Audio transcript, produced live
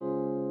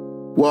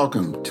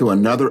Welcome to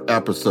another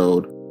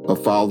episode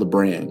of Follow the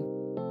Brand.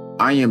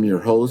 I am your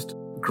host,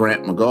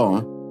 Grant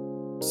McGaw,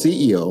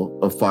 CEO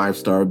of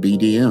 5-Star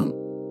BDM,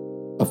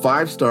 a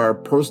 5-star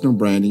personal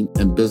branding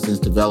and business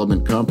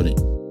development company.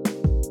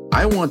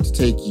 I want to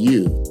take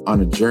you on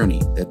a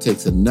journey that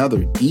takes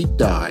another deep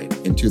dive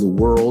into the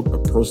world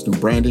of personal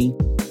branding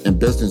and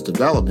business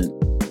development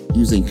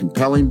using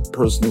compelling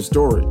personal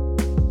story,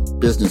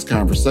 business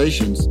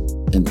conversations,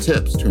 and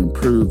tips to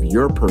improve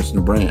your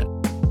personal brand.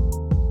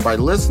 By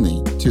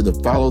listening to the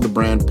Follow the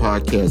Brand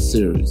podcast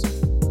series,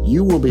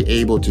 you will be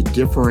able to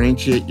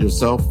differentiate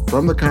yourself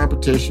from the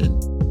competition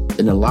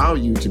and allow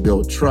you to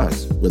build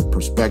trust with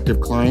prospective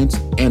clients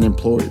and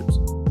employers.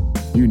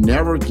 You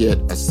never get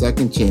a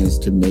second chance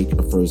to make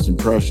a first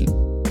impression.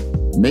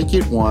 Make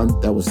it one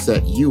that will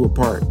set you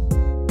apart,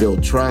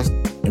 build trust,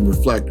 and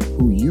reflect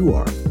who you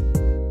are.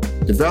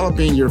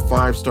 Developing your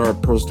 5-star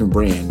personal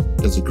brand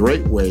is a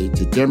great way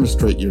to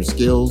demonstrate your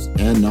skills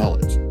and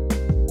knowledge.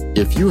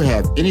 If you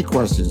have any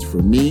questions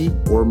for me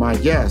or my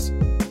guests,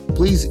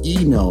 please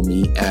email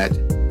me at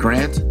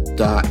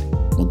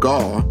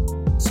grant.mcgaugh,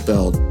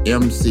 spelled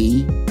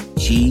M-C-G-A-U-G-H,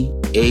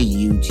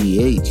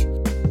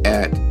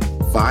 at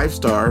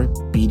 5-star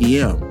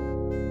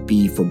BDM,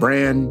 B for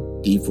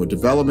brand, D for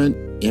development,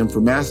 M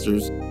for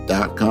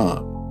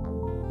masters.com.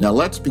 Now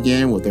let's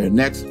begin with our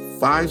next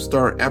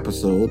 5-star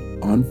episode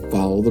on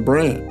Follow the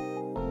Brand.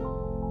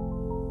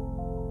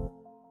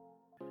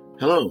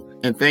 Hello,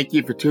 and thank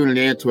you for tuning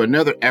in to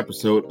another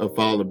episode of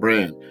Follow the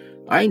Brand.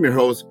 I am your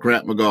host,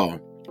 Grant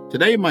McGaugh.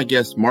 Today, my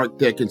guest, Mark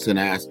Dickinson,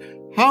 asks,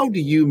 how do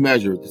you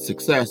measure the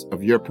success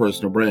of your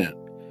personal brand?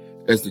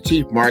 As the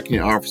Chief Marketing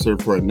Officer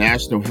for a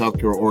national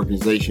healthcare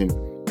organization,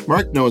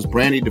 Mark knows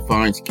branding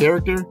defines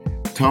character,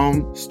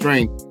 tone,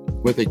 strength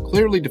with a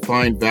clearly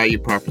defined value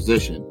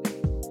proposition.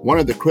 One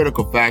of the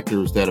critical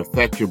factors that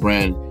affect your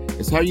brand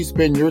is how you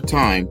spend your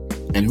time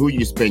and who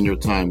you spend your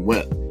time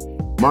with.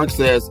 Mark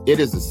says it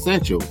is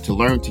essential to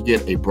learn to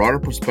get a broader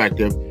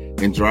perspective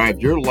and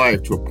drive your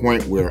life to a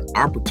point where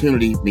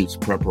opportunity meets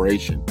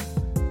preparation.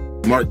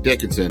 Mark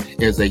Dickinson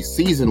is a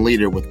seasoned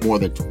leader with more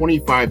than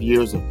 25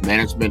 years of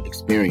management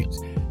experience.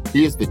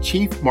 He is the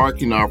Chief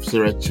Marketing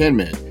Officer at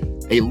Chenmed,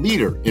 a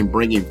leader in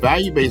bringing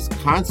value-based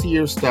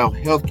concierge-style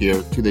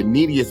healthcare to the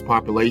neediest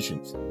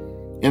populations.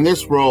 In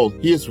this role,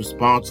 he is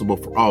responsible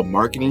for all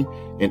marketing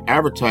and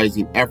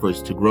advertising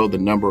efforts to grow the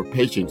number of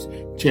patients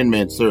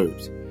Chenmed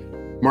serves.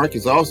 Mark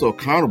is also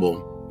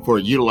accountable for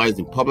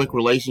utilizing public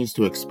relations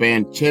to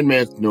expand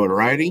Chenmed's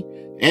notoriety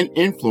and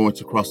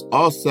influence across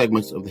all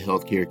segments of the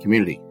healthcare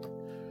community.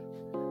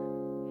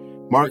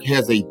 Mark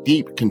has a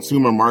deep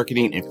consumer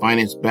marketing and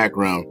finance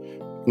background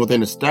with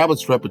an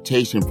established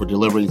reputation for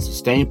delivering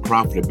sustained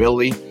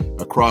profitability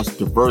across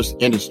diverse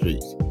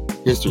industries.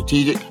 His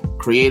strategic,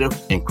 creative,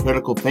 and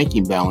critical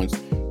thinking balance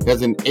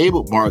has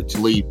enabled Mark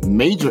to lead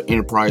major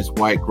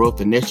enterprise-wide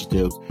growth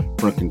initiatives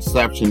from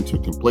conception to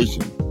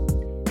completion.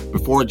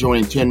 Before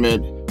joining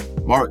Chenmed,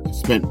 Mark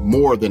spent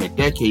more than a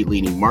decade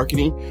leading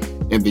marketing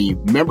and the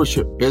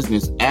membership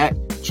business at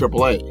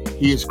AAA.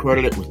 He is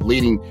credited with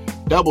leading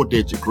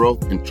double-digit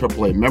growth in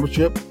AAA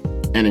membership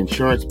and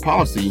insurance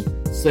policy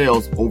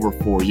sales over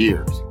 4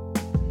 years.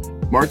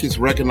 Mark is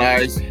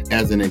recognized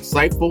as an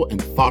insightful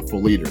and thoughtful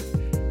leader.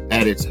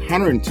 At its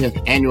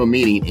 110th annual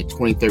meeting in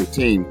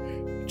 2013,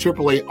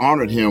 AAA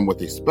honored him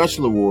with a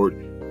special award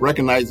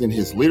recognizing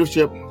his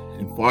leadership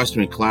in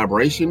fostering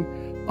collaboration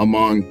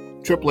among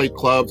AAA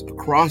clubs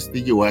across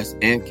the U.S.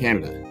 and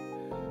Canada.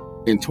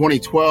 In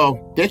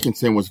 2012,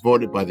 Dickinson was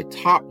voted by the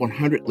top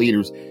 100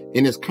 leaders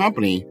in his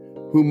company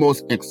who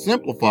most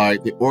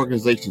exemplified the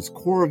organization's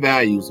core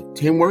values of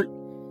teamwork,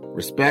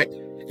 respect,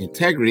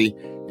 integrity,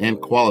 and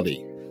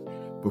quality.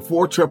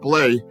 Before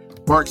AAA,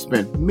 Mark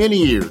spent many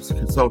years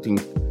consulting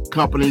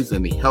companies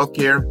in the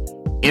healthcare,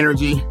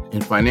 energy,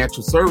 and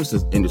financial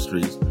services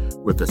industries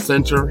with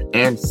Accenture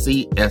and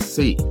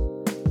CSC.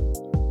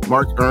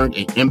 Mark earned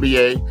an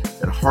MBA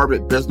at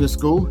Harvard Business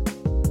School,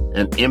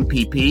 an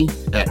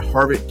MPP at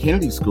Harvard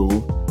Kennedy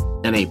School,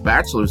 and a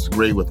bachelor's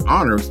degree with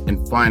honors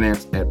in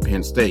finance at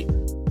Penn State.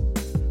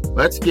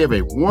 Let's give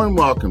a warm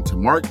welcome to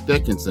Mark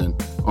Dickinson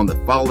on the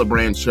Follow the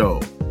Brand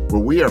show,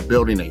 where we are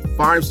building a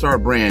 5-star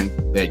brand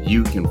that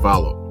you can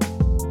follow.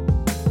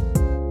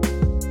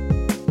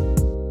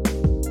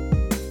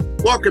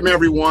 Welcome,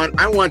 everyone.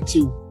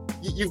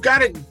 You've got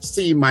to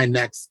see my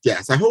next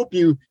guest. I hope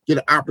you get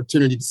an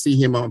opportunity to see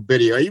him on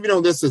video, even though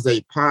this is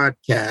a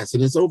podcast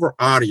and it's over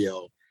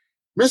audio.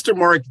 Mr.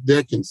 Mark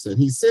Dickinson,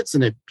 he sits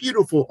in a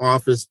beautiful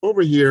office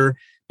over here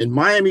in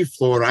Miami,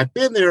 Florida. I've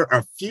been there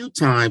a few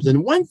times,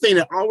 and one thing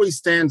that always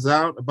stands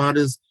out about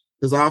his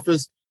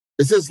office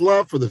is his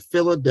love for the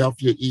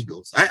Philadelphia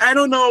Eagles. I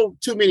don't know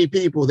too many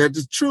people that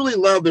just truly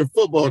love their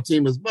football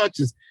team as much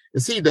as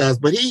he does,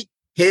 but he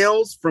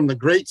hails from the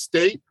great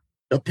state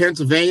of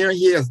Pennsylvania.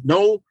 He has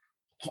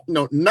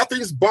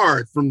nothing's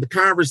barred from the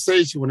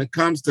conversation when it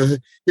comes to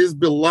his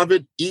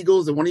beloved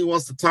Eagles and what he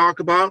wants to talk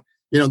about.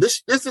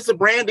 This is a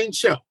branding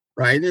show,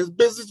 right? It's a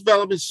business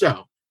development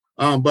show.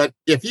 But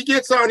if he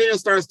gets on here and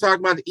starts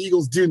talking about the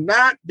Eagles, do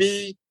not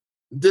be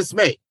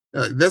dismay.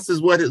 This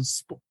is what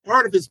is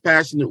part of his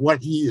passion and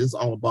what he is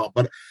all about.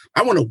 But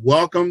I want to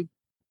welcome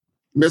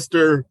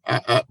Mr.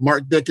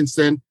 Mark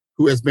Dickinson,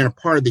 who has been a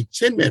part of the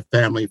Chenmed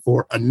family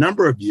for a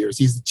number of years.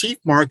 He's the chief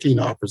marketing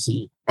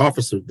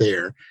officer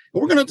there. And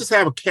we're going to just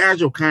have a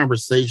casual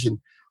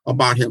conversation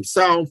about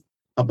himself,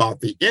 about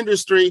the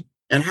industry,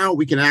 and how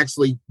we can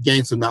actually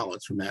gain some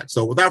knowledge from that.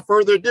 So without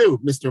further ado,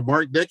 Mr.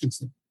 Mark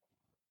Dickinson.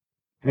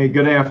 Hey,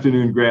 good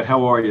afternoon, Grant.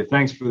 How are you?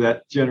 Thanks for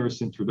that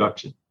generous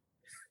introduction.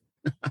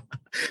 I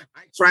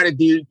try to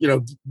do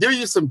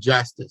you some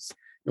justice.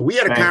 And we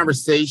had a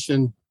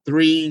conversation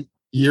 3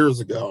 years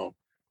ago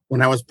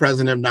when I was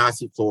president of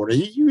NASI Florida.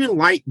 You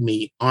enlightened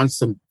me on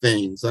some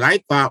things that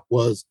I thought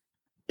was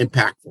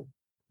impactful.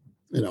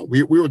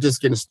 We were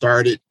just getting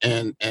started,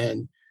 and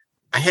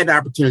I had the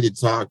opportunity to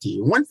talk to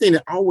you. One thing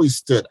that always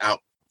stood out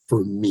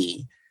for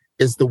me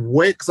is the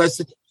way, because I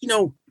said,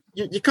 you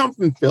come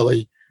from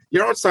Philly,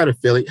 you're outside of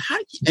Philly,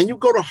 and you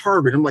go to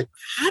Harvard. I'm like,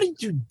 how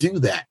did you do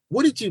that?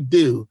 What did you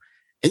do?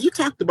 And you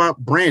talked about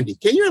branding.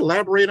 Can you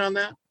elaborate on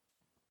that?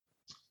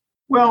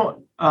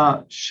 Well,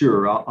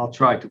 sure. I'll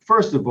try to.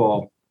 First of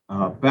all,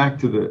 back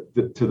to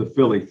the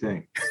Philly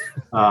thing.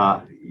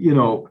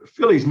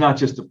 Philly's not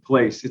just a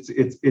place;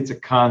 it's a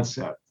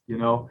concept.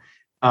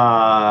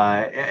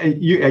 As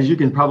you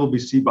can probably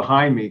see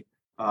behind me,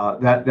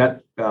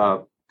 that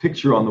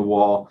picture on the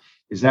wall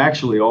is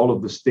actually all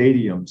of the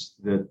stadiums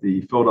that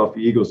the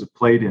Philadelphia Eagles have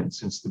played in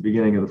since the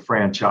beginning of the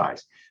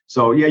franchise.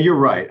 So yeah, you're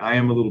right. I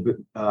am a little bit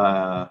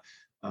of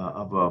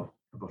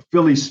a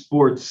Philly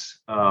sports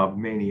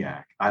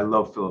maniac. I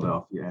love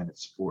Philadelphia and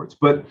its sports.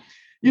 But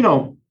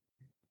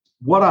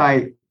what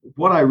I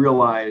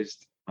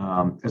realized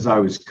as I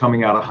was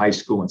coming out of high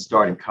school and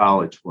starting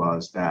college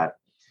was that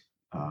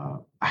I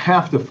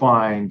have to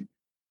find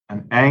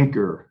an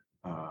anchor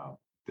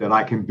that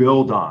I can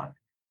build on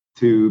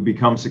to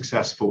become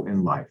successful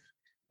in life.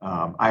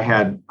 I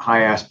had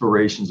high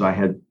aspirations. I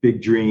had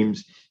big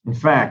dreams. In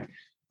fact,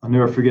 I'll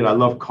never forget, I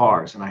love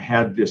cars. And I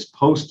had this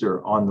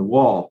poster on the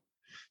wall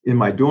in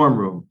my dorm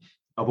room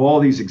of all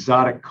these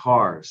exotic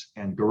cars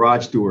and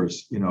garage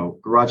doors,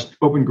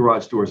 open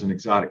garage doors and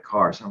exotic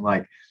cars. And I'm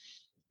like,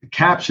 the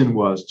caption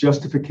was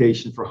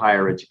justification for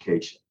higher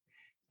education.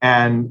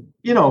 And,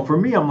 for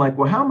me, I'm like,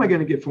 well, how am I going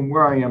to get from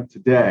where I am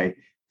today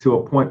to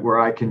a point where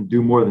I can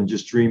do more than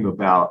just dream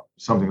about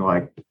something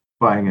like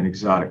buying an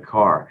exotic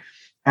car?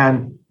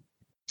 And,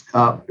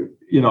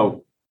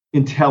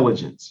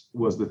 intelligence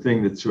was the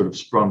thing that sort of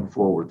sprung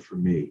forward for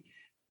me.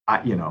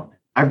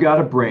 I've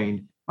got a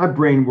brain. My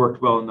brain worked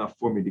well enough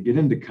for me to get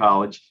into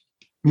college.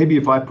 Maybe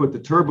if I put the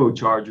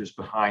turbochargers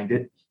behind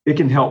it, it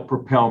can help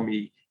propel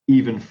me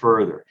even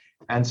further.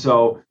 And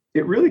so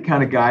it really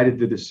kind of guided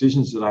the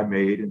decisions that I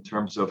made in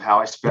terms of how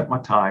I spent my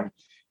time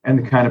and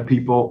the kind of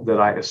people that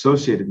I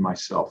associated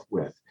myself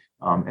with.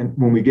 And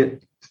when we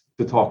get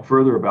to talk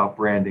further about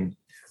branding,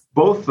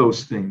 both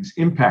those things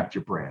impact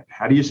your brand.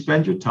 How do you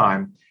spend your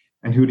time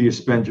and who do you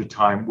spend your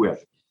time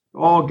with? It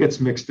all gets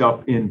mixed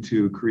up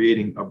into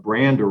creating a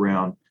brand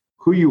around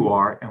who you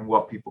are and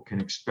what people can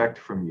expect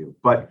from you.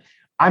 But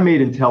I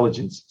made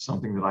intelligence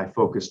something that I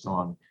focused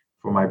on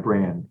for my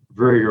brand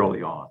very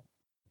early on.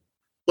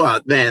 Well,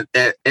 man,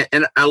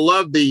 and I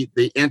love the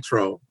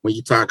intro when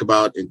you talk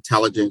about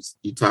intelligence,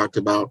 you talked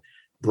about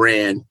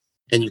brand,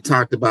 and you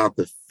talked about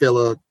the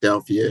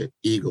Philadelphia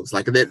Eagles.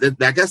 Like,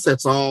 I guess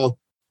that's all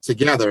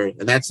together,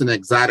 and that's an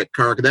exotic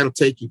car, because that'll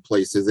take you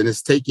places, and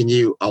it's taking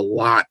you a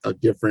lot of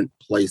different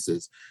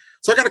places.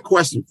 So I got a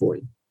question for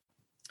you,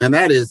 and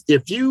that is,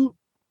 if you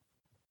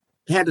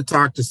had to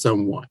talk to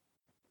someone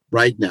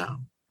right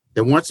now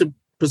that wants to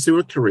pursue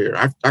a career,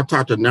 I've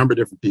talked to a number of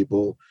different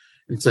people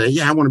and say,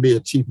 yeah, I want to be a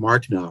chief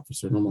marketing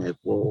officer. And I'm like,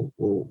 whoa,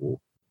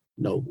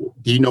 no,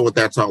 do you know what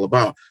that's all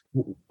about?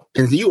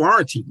 And you are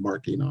a chief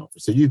marketing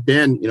officer. You've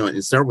been,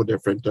 in several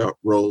different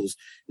roles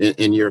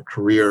in your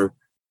career.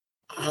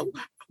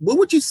 What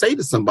would you say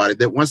to somebody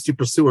that wants to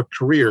pursue a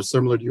career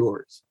similar to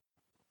yours?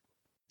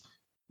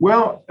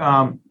 Well,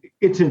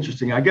 it's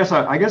interesting. I guess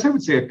I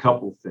would say a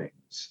couple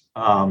things.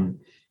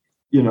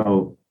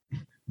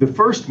 The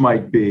first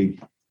might be,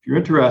 if you're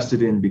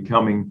interested in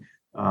becoming,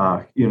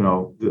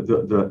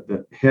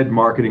 the head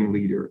marketing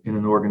leader in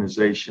an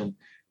organization,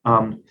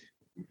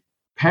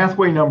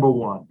 pathway number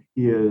one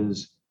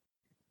is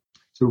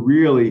to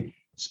really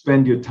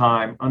spend your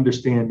time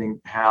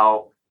understanding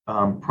how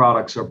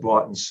products are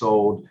bought and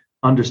sold,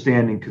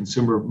 understanding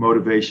consumer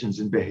motivations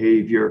and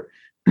behavior,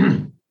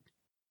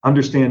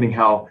 understanding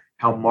how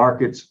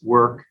markets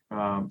work,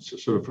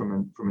 sort of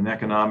from an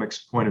economics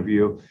point of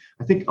view.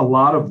 I think a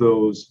lot of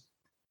those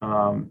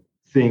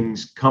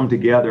things come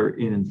together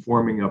in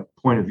informing a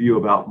point of view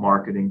about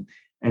marketing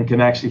and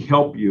can actually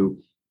help you,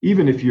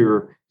 even if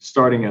you're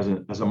starting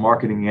as a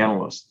marketing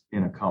analyst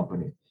in a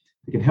company.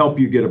 It can help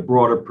you get a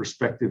broader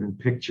perspective and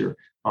picture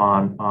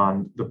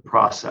on the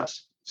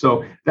process.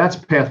 So that's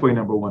pathway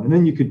number one. And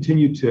then you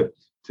continue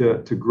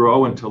to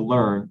grow and to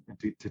learn and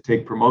to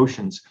take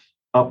promotions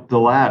up the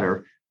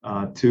ladder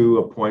to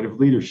a point of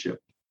leadership.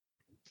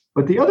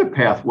 But the other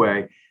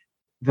pathway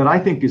that I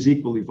think is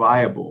equally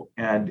viable,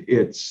 and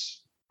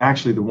it's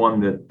actually the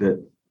one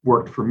that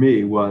worked for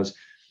me, was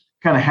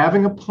kind of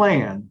having a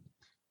plan,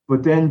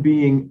 but then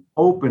being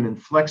open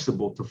and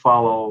flexible to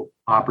follow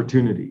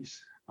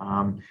opportunities.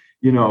 For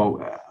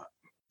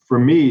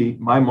me,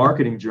 my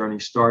marketing journey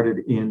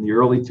started in the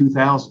early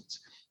 2000s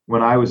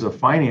when I was a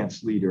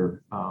finance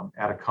leader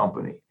at a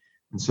company.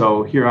 And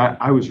so here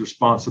I was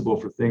responsible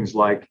for things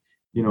like,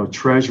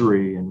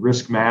 treasury and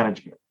risk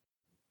management.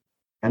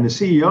 And the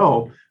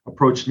CEO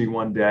approached me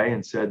one day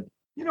and said,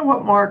 "You know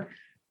what, Mark,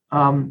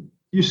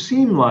 you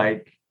seem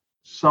like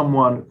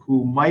someone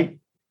who might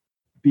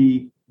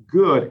be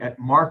good at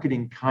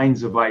marketing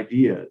kinds of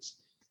ideas,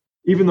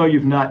 even though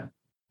you've not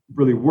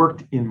really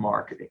worked in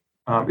marketing.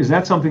 Is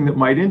that something that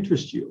might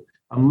interest you?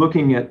 I'm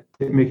looking at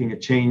making a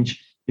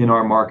change in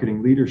our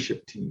marketing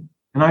leadership team."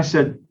 And I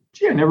said,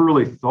 "Gee, I never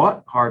really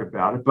thought hard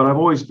about it, but I've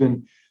always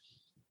been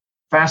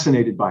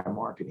fascinated by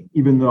marketing,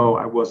 even though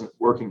I wasn't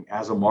working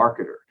as a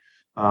marketer."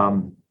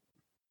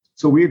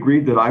 So we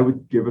agreed that I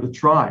would give it a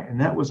try.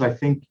 And that was, I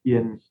think,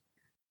 in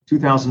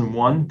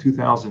 2001,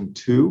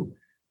 2002.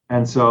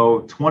 And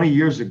so 20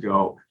 years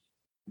ago,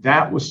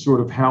 that was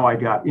sort of how I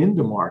got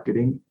into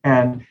marketing.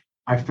 And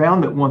I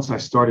found that once I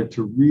started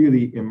to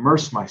really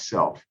immerse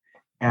myself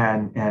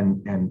and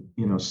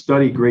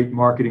study great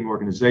marketing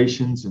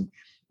organizations and,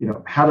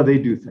 how do they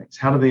do things?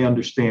 How do they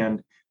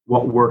understand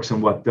what works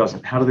and what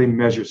doesn't? How do they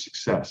measure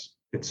success,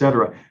 et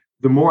cetera?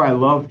 The more I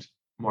loved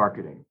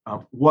marketing.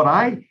 What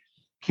I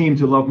came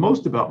to love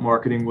most about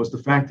marketing was the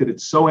fact that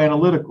it's so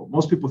analytical.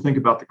 Most people think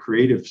about the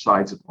creative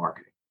sides of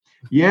marketing.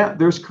 Yeah,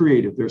 there's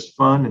creative, there's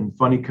fun and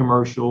funny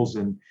commercials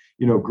and,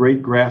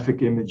 great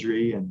graphic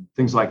imagery and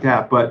things like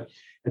that. But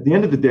at the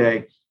end of the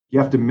day, you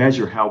have to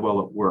measure how well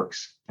it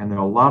works. And there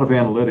are a lot of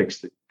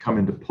analytics that come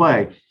into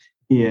play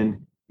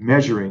in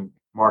measuring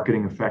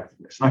marketing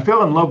effectiveness. And I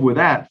fell in love with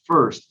that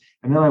first.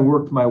 And then I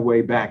worked my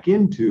way back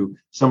into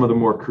some of the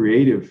more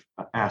creative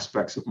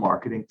aspects of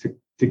marketing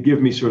to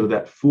give me sort of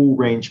that full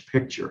range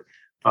picture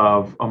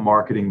of a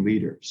marketing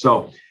leader.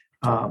 So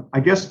I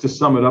guess to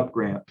sum it up,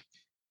 Grant,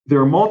 there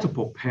are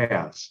multiple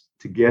paths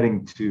to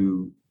getting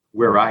to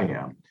where I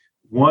am.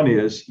 One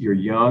is you're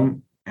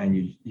young and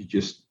you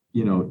just,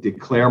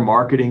 declare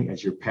marketing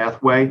as your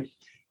pathway,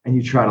 and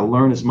you try to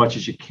learn as much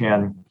as you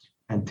can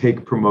and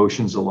take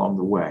promotions along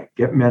the way.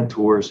 Get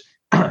mentors,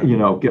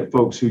 get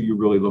folks who you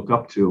really look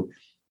up to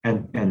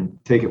and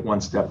take it one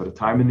step at a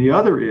time. And the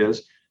other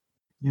is,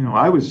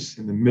 I was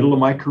in the middle of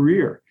my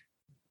career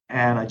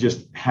and I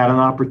just had an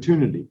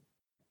opportunity.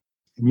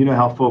 And you know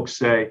how folks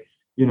say,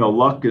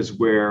 luck is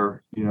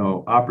where,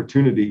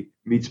 opportunity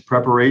meets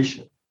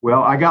preparation.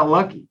 Well, I got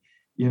lucky.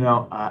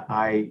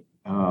 I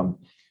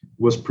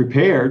was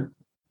prepared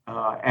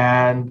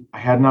and I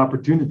had an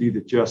opportunity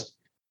that just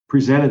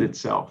presented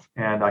itself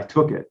and I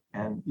took it.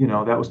 And,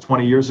 that was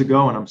 20 years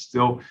ago and I'm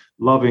still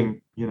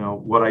loving,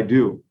 what I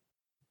do.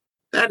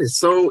 That is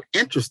so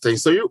interesting.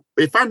 So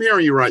if I'm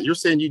hearing you right, you're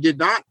saying you did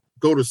not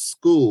go to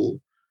school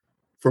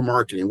for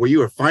marketing. Were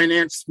you a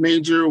finance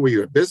major? Were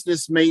you a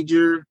business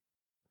major?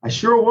 I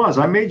sure was.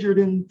 I majored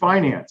in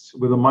finance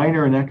with a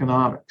minor in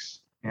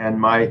economics.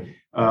 And my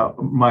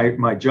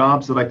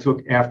jobs that I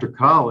took after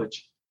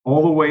college,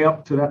 all the way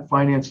up to that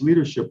finance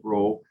leadership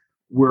role,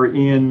 were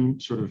in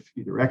sort of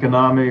either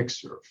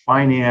economics or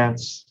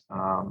finance.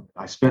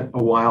 I spent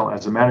a while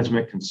as a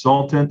management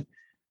consultant,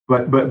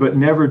 but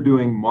never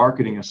doing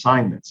marketing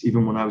assignments,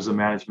 even when I was a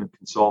management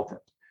consultant.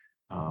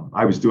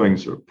 I was doing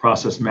sort of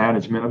process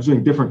management. I was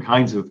doing different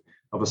kinds of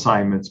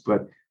assignments,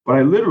 but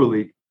I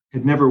literally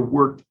had never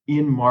worked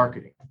in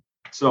marketing.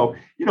 So,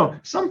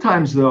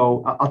 sometimes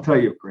though, I'll tell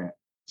you, Grant,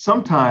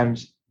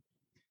 sometimes,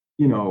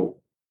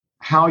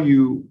 how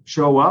you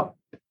show up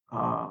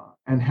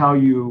and how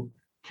you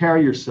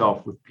carry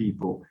yourself with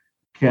people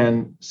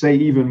can say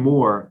even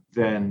more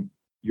than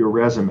your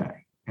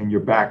resume and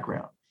your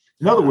background.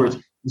 In other words,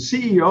 the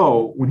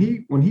CEO,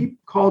 when he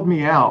called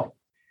me out,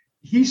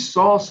 he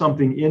saw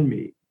something in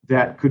me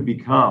that could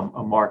become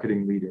a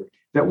marketing leader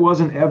that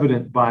wasn't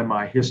evident by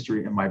my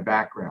history and my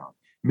background.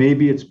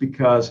 Maybe it's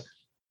because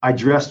I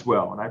dressed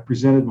well and I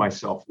presented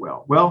myself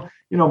well. Well,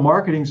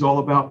 marketing's all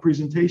about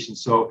presentation.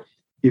 So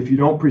if you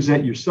don't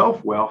present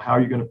yourself well, how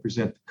are you going to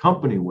present the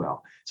company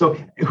well? So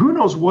who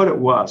knows what it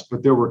was,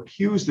 but there were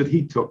cues that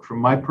he took from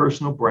my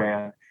personal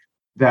brand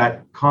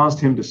that caused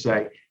him to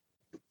say,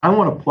 I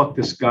want to pluck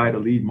this guy to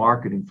lead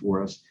marketing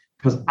for us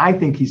because I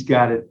think he's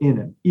got it in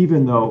him,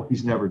 even though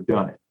he's never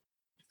done it.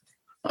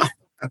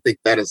 I think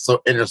that is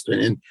so interesting.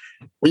 And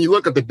when you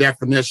look at the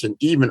definition,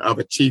 even of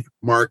a chief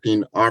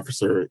marketing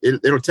officer,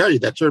 it'll tell you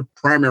that your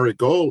primary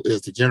goal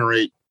is to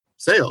generate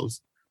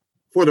sales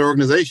for the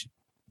organization.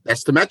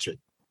 That's the metric,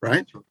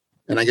 right?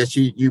 And I guess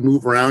you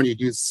move around, you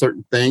do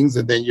certain things,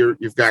 and then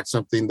you've got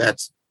something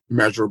that's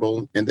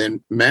measurable and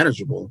then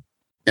manageable.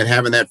 And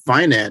having that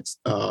finance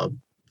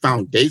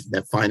foundation,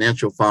 that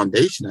financial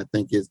foundation, I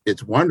think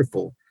it's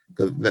wonderful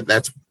because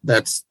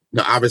that's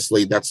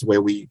obviously that's the way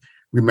we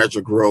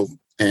measure growth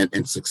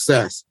and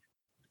success.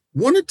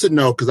 Wanted to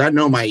know, because I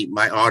know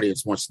my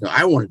audience wants to know.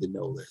 I wanted to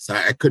know this.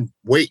 I couldn't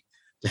wait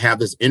to have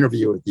this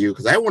interview with you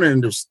because I want to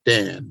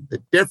understand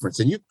the difference.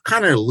 And you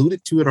kind of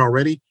alluded to it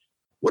already.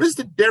 What is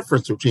the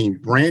difference between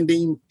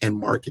branding and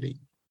marketing?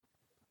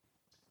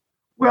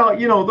 Well,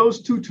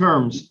 those two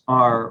terms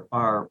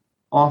are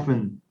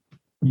often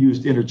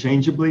used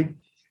interchangeably,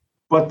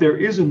 but there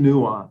is a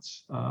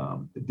nuance,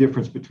 the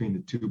difference between the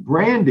two.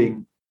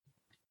 Branding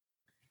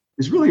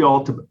is really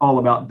all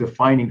about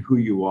defining who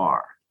you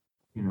are.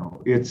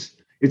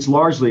 It's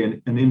largely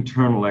an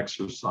internal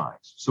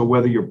exercise. So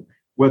whether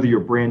you're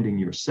branding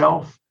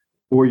yourself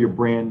or you're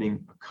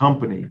branding a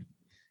company,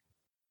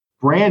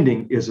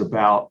 branding is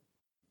about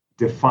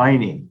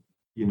defining,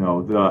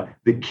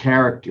 the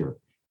character,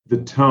 the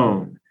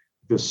tone,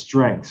 the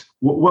strengths.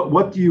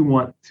 What do you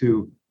want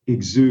to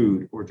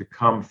exude or to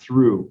come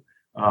through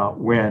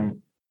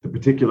when the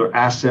particular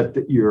asset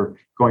that you're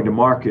going to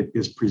market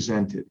is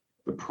presented?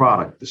 The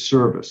product, the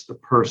service, the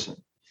person.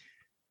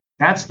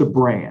 That's the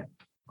brand,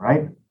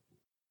 right?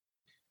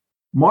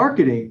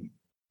 Marketing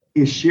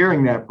is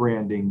sharing that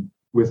branding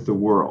with the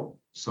world.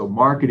 So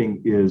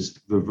marketing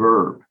is the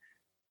verb.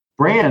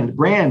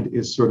 Brand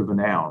is sort of a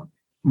noun.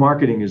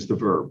 Marketing is the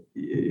verb.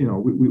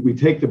 We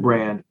take the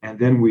brand and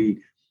then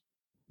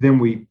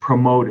we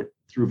promote it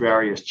through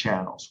various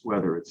channels,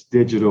 whether it's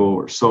digital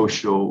or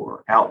social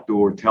or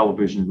outdoor,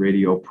 television,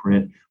 radio,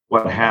 print,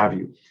 what have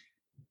you.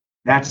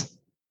 That's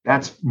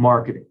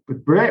marketing.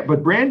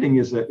 But branding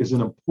is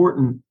an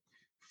important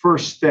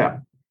first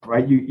step,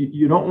 right?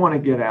 You don't want to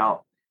get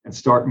out and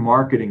start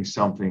marketing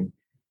something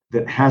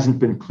that hasn't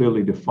been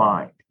clearly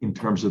defined in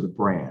terms of the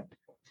brand.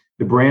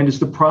 The brand is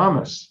the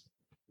promise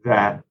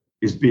that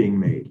is being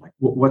made. Like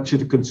what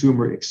should the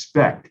consumer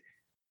expect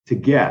to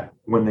get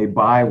when they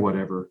buy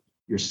whatever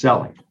you're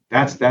selling?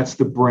 That's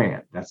the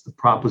brand. That's the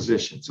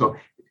proposition. So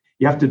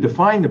you have to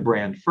define the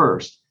brand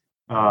first,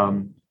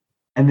 and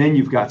then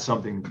you've got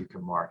something that you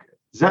can market.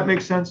 Does that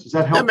make sense? Does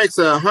that help? That makes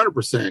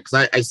 100%,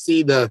 because I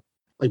see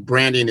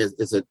branding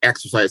is an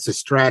exercise, it's a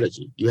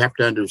strategy. You have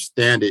to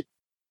understand it.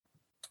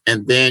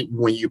 And then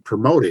when you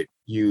promote it,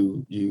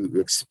 you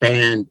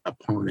expand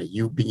upon it.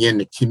 You begin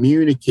to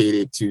communicate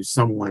it to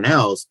someone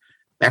else.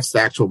 That's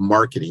the actual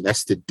marketing.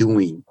 That's the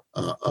doing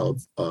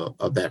of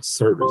that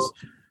service.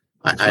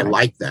 I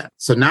like that.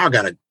 So now I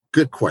got a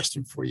good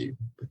question for you,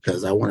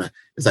 because I want to,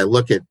 as I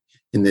look at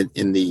in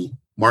the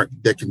Mark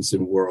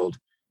Dickinson world,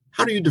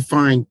 how do you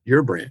define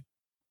your brand?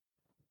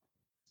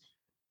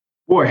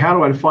 Boy, how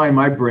do I define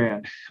my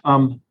brand?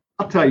 I'll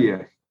tell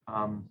you,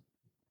 from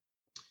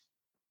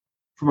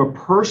a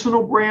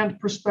personal brand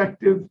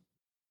perspective,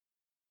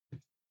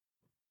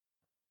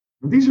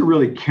 these are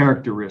really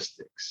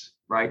characteristics,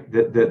 right,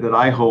 that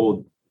I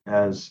hold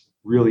as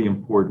really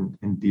important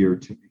and dear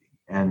to me.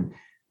 And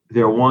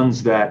they're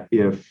ones that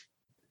if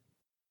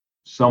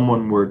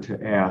someone were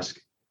to ask,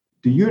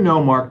 do you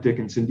know Mark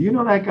Dickinson? Do you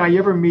know that guy? You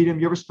ever meet him?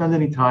 You ever spend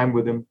any time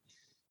with him?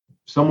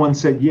 Someone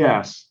said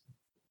yes.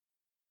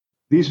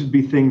 These would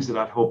be things that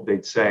I'd hope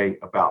they'd say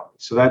about me.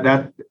 So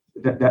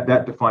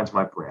that defines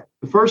my brand.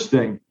 The first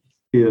thing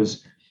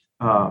is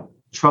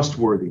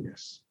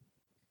trustworthiness.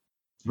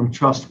 I'm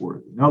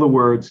trustworthy. In other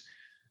words,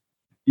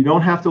 you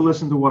don't have to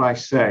listen to what I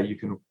say. You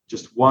can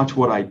just watch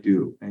what I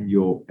do, and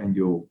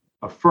you'll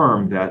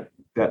affirm that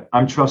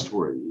I'm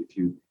trustworthy.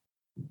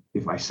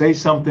 If I say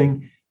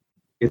something,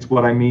 it's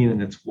what I mean,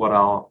 and it's what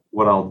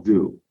I'll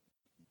do.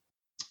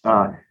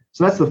 So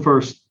that's the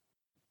first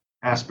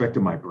aspect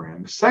of my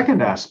brand. The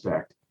second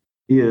aspect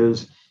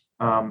is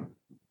that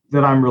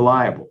I'm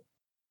reliable.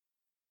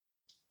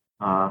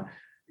 I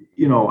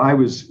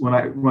was when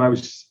I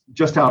was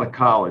just out of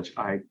college,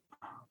 I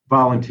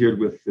volunteered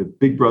with the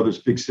Big Brothers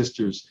Big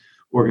Sisters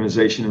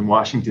organization in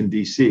Washington,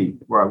 D.C.,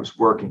 where I was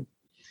working,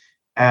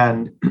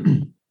 and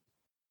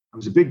I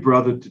was a big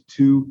brother to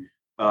two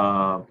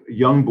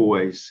young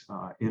boys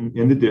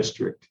in the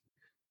district,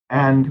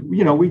 and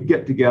we'd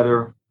get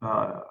together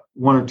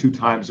one or two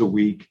times a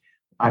week.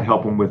 I'd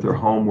help them with their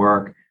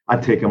homework.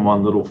 I'd take them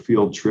on little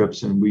field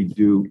trips, and we'd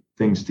do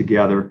things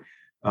together.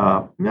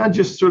 I'd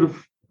just sort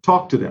of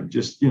talk to them,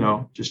 just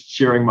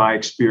sharing my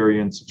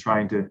experience,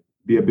 trying to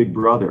be a big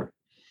brother.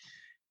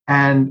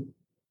 And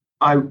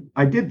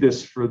I did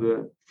this for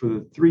the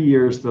 3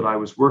 years that I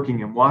was working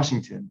in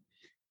Washington.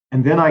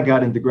 And then I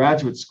got into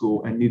graduate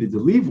school and needed to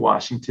leave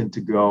Washington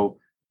to go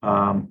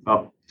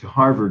up to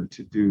Harvard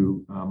to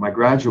do my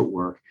graduate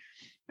work.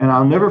 And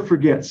I'll never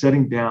forget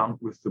sitting down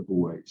with the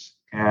boys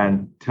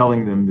and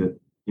telling them that,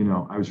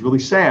 I was really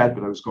sad,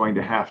 but I was going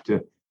to have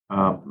to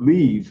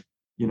leave,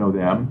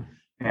 them.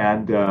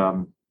 And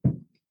I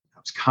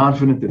was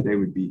confident that they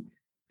would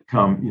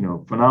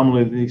become,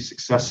 phenomenally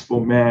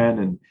successful men.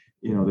 And,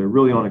 they're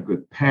really on a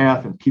good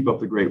path and keep up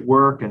the great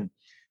work. And,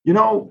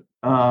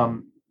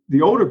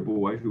 the older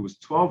boy, who was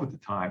 12 at the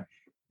time,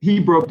 he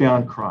broke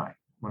down crying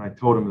when I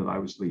told him that I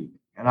was leaving.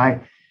 And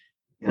I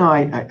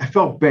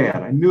felt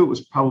bad. I knew it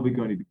was probably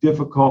going to be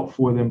difficult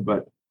for them,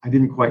 but I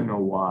didn't quite know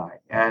why.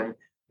 And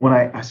when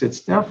I said,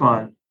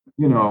 Stefan,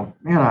 man,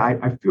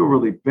 I feel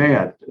really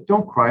bad.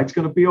 Don't cry. It's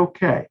going to be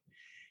okay.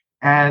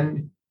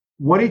 And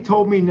what he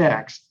told me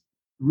next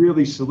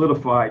really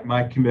solidified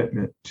my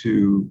commitment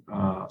to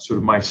sort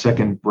of my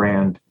second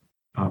brand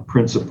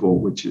principle,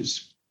 which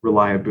is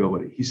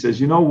reliability. He says,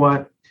 you know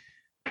what?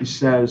 He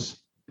says,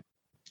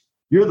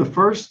 you're the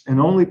first and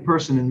only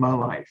person in my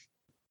life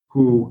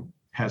who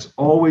has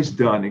always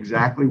done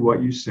exactly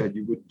what you said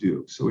you would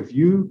do. So if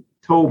you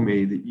told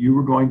me that you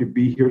were going to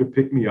be here to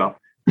pick me up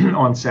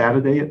on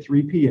Saturday at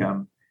 3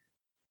 p.m.,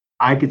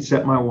 I could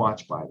set my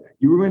watch by that.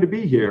 You were going to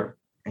be here,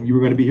 and you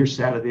were going to be here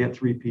Saturday at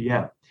 3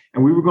 p.m.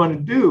 And we were going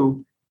to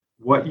do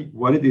what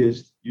it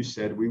is you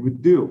said we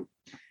would do.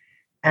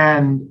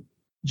 And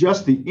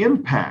just the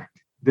impact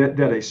that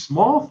a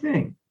small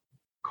thing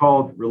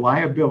called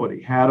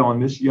reliability had on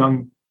this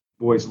young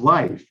boy's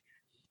life,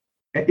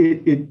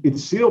 it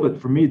sealed it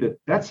for me that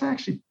that's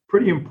actually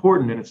pretty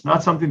important, and it's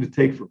not something to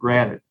take for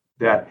granted,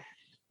 that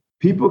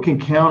people can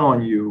count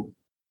on you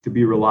to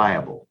be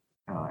reliable.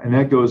 And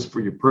that goes for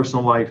your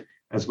personal life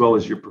as well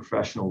as your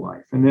professional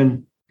life. And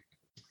then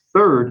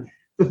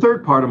the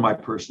third part of my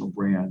personal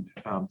brand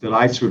that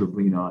I sort of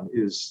lean on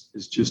is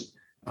just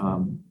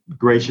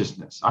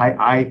graciousness.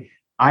 I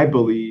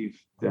believe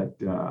that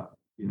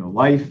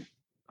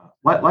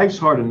life's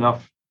hard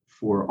enough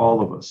for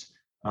all of us.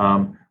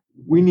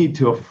 We need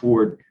to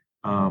afford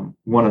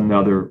one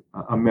another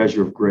a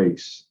measure of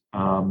grace.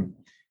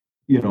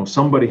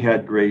 Somebody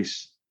had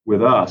grace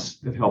with us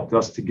that helped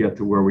us to get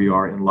to where we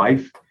are in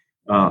life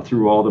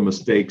through all the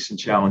mistakes and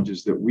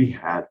challenges that we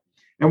had.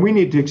 And we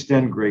need to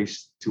extend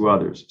grace to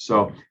others.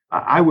 So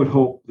I would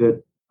hope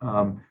that,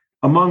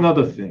 among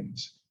other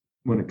things,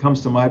 when it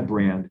comes to my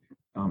brand,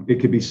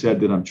 it could be said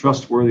that I'm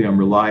trustworthy, I'm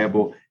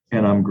reliable,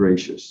 and I'm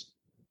gracious.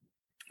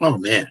 Oh,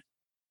 man.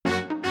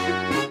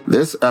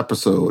 This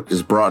episode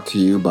is brought to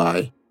you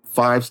by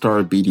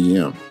 5-Star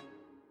BDM.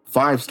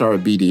 5-Star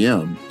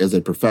BDM is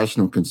a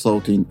professional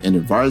consulting and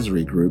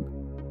advisory group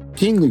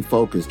keenly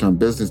focused on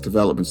business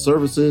development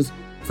services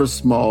for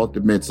small to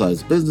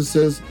mid-sized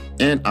businesses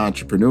and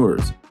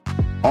entrepreneurs.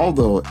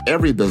 Although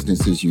every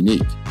business is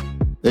unique,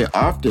 they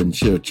often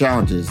share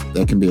challenges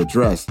that can be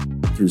addressed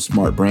through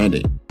smart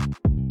branding.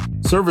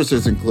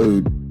 Services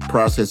include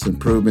process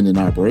improvement in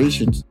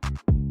operations,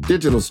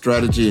 digital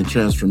strategy and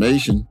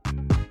transformation,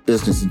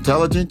 business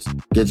intelligence,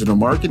 digital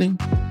marketing,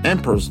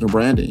 and personal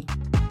branding.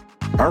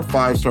 Our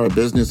 5-Star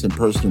Business and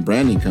Personal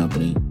Branding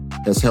Company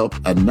has helped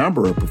a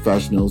number of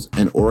professionals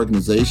and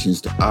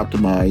organizations to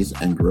optimize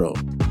and grow.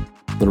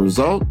 The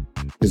result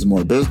is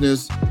more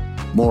business,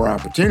 more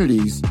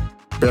opportunities,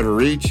 better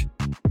reach,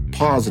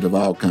 positive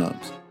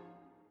outcomes.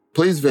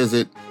 Please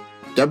visit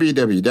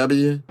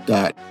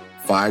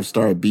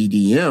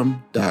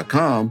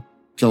www.5starbdm.com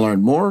to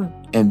learn more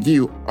and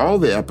view all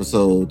the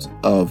episodes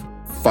of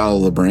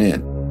Follow the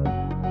Brand.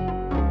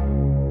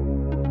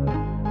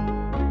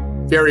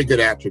 Very good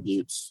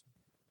attributes.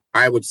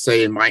 I would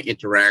say in my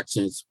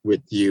interactions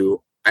with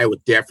you, I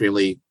would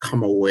definitely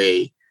come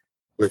away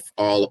with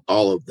all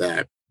of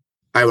that.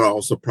 I would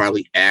also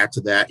probably add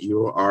to that,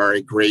 you are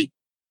a great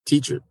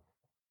teacher,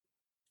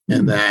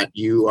 and that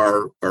you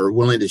are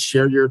willing to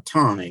share your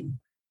time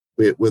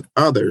with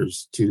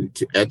others to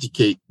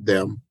educate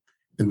them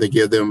and to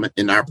give them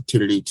an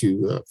opportunity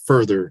to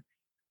further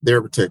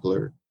their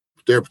particular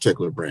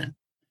brand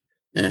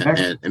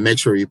and make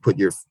sure you put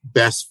your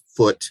best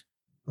foot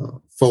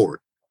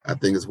forward. I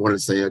think is one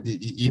of the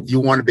things you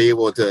want to be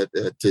able to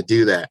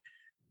do that.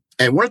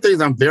 And one of the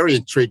things I'm very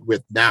intrigued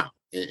with now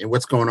and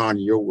what's going on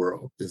in your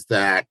world is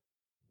that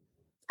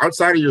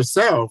outside of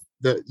yourself,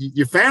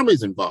 your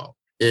family's involved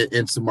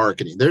in some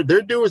marketing. They're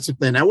doing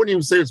something. I wouldn't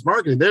even say it's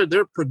marketing.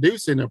 They're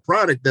producing a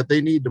product that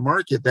they need to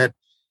market. That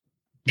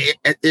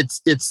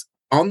it's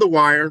on the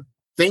wire.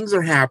 Things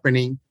are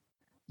happening.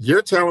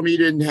 You're telling me you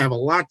didn't have a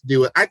lot to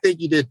do with it. I think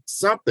you did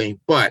something,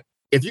 but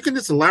if you can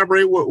just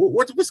elaborate,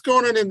 what's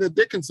going on in the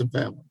Dickinson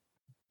family?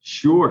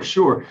 Sure.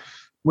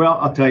 Well,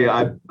 I'll tell you,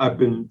 I'm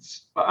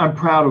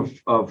proud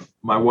of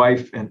my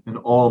wife and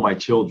all of my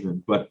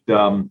children, but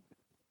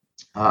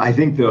I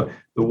think the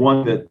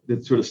one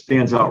that sort of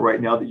stands out right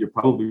now that you're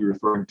probably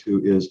referring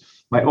to is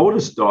my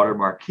oldest daughter,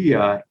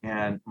 Marke,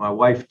 and my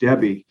wife,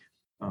 Debbie.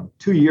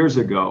 2 years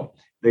ago,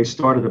 they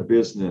started a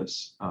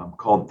business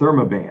called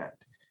Thermoband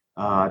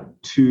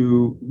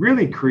to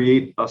really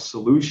create a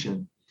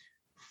solution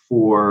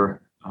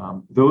for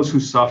those who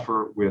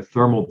suffer with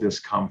thermal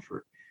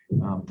discomfort.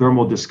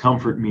 Thermal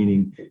discomfort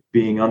meaning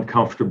being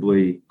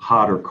uncomfortably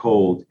hot or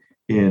cold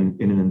in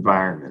an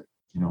environment.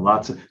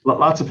 Lots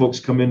of folks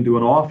come into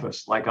an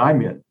office like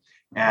I'm in,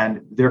 and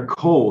they're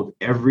cold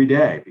every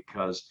day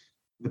because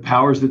the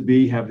powers that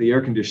be have the air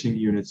conditioning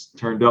units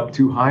turned up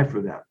too high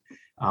for them.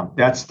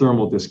 That's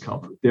thermal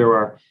discomfort. There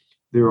are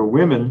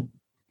women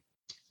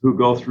who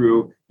go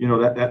through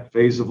that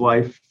phase of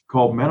life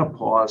called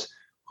menopause,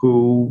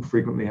 who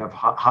frequently have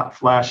hot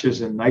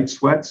flashes and night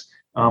sweats.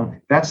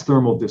 That's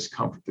thermal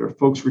discomfort. There are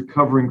folks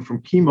recovering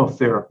from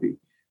chemotherapy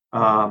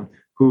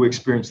who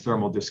experience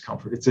thermal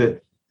discomfort.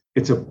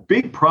 It's a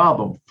big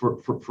problem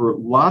for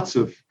lots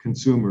of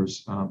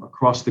consumers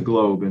across the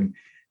globe. And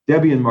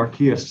Debbie and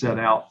Marke set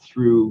out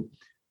through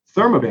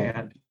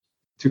Thermoband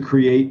to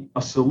create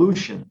a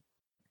solution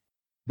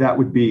that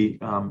would be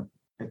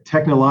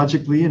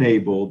technologically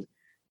enabled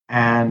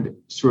and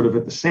sort of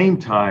at the same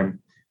time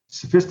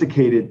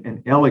sophisticated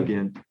and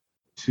elegant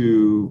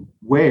to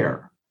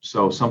wear.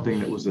 So something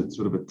that was a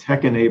sort of a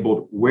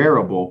tech-enabled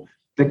wearable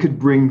that could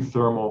bring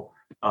thermal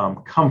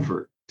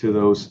comfort to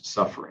those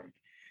suffering.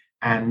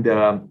 And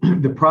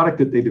the product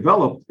that they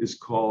developed is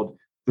called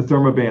the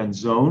Thermoband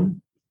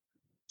Zone,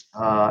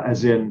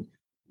 as in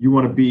you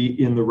want to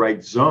be in the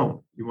right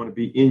zone. You want to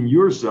be in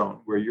your zone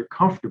where you're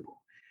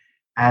comfortable.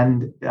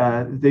 And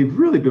they've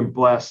really been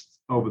blessed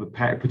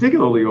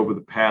particularly over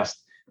the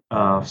past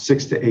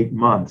 6 to 8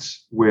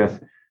 months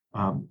with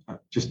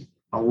just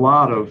a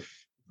lot of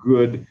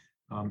good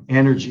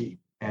energy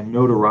and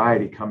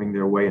notoriety coming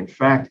their way. In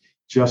fact,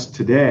 just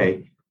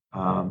today,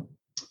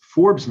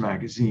 Forbes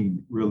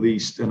magazine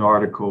released an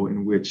article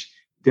in which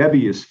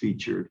Debbie is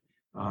featured.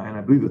 And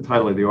I believe the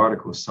title of the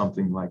article is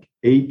something like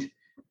 8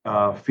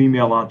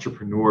 female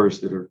entrepreneurs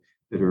that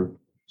are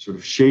sort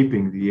of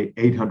shaping the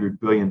 $800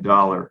 billion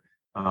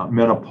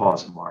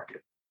menopause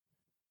market.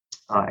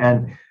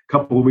 And a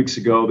couple of weeks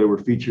ago, they were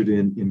featured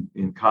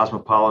in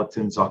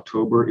Cosmopolitan's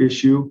October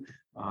issue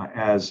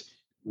as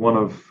one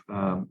of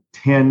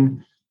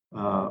 10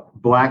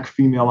 Black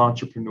female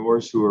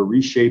entrepreneurs who are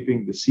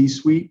reshaping the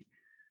C-suite.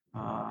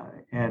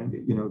 And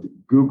the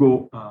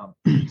Google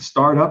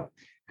startup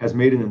has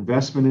made an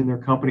investment in their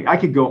company. I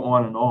could go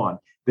on and on.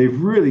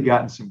 They've really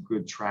gotten some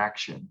good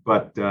traction,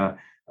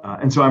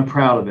 and so I'm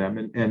proud of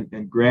them.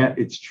 And Grant,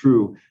 it's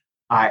true.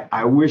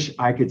 I wish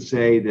I could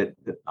say that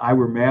I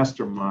were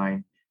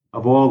mastermind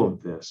of all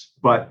of this,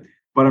 but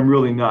I'm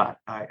really not.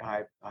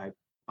 I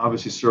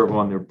obviously serve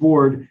on their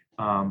board.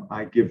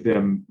 I give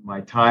them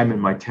my time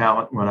and my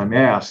talent when I'm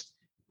asked,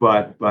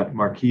 but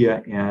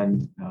Markia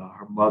and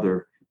her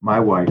mother, my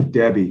wife,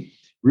 Debbie,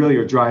 really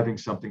are driving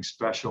something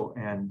special.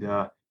 And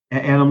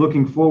I'm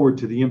looking forward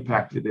to the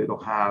impact that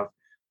it'll have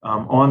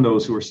on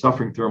those who are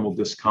suffering thermal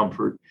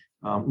discomfort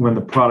when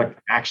the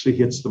product actually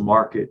hits the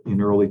market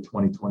in early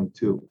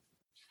 2022.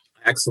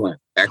 Excellent.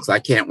 I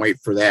can't wait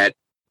for that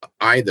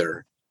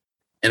either.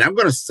 And I'm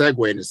going to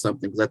segue into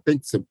something because I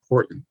think it's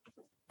important,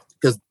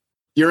 because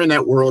you're in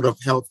that world of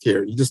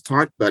healthcare. You just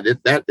talked about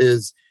it. That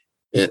is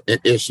an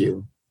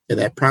issue, and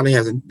that probably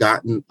hasn't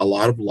gotten a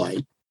lot of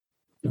light.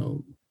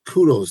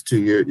 Kudos to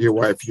your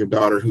wife, your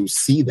daughter, who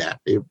see that.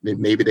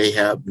 Maybe they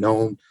have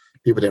known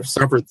people that have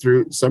suffered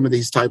through some of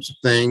these types of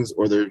things,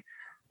 or they're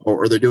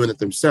doing it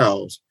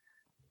themselves.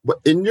 But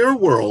in your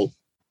world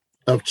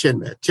of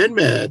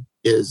Chenmed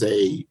is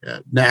a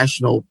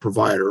national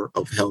provider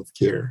of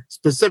healthcare,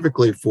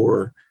 specifically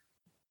for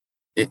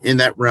in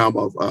that realm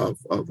of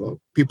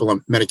people on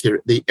Medicare,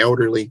 the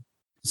elderly,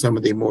 some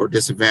of the more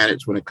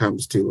disadvantaged when it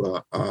comes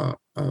to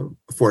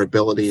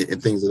affordability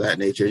and things of that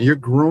nature. And you're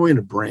growing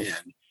a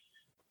brand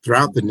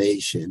throughout the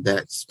nation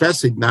that,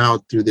 especially now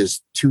through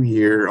this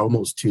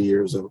almost 2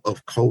 years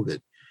of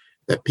COVID,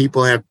 that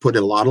people have put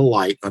a lot of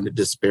light on the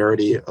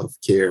disparity of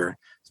care,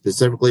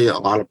 specifically a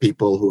lot of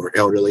people who are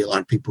elderly, a lot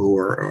of people who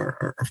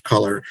are of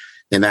color,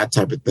 and that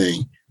type of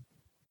thing.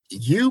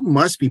 You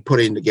must be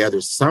putting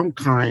together some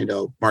kind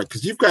of mark,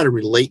 because you've got to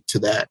relate to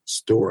that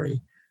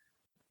story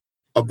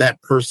of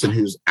that person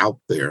who's out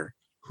there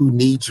who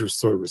needs your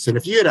service. And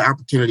if you had an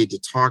opportunity to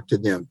talk to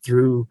them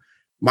through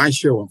my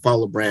show on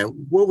Follow Brand,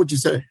 what would you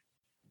say?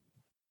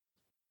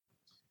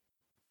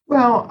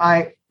 Well,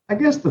 I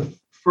guess the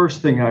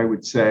first thing I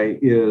would say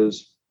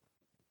is,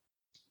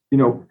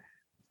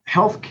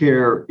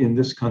 healthcare in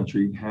this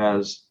country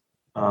has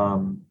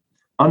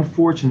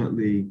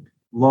unfortunately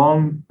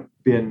long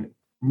been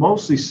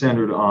mostly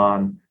centered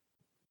on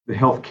the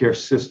healthcare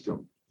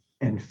system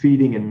and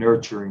feeding and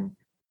nurturing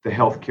the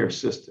healthcare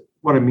system.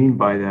 What I mean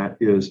by that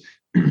is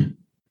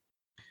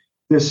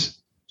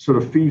this sort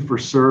of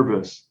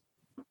fee-for-service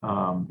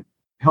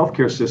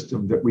healthcare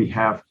system that we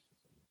have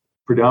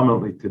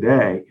predominantly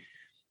today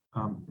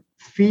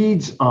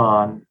feeds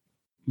on,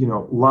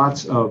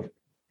 lots of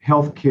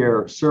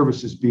healthcare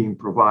services being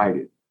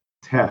provided,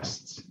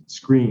 tests,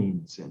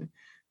 screens, and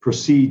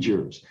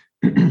procedures,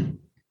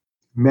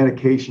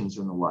 medications,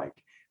 and the like.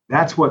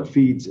 That's what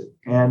feeds it.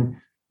 And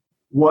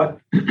what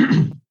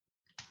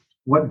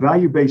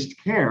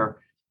value-based care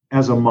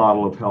as a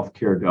model of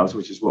healthcare does,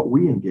 which is what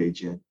we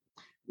engage in,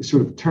 it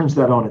sort of turns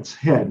that on its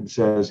head and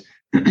says,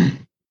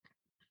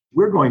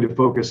 we're going to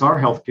focus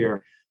our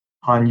healthcare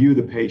on you,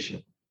 the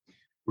patient.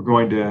 We're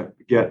going to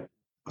get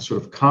a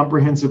sort of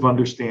comprehensive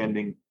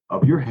understanding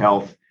of your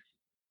health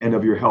and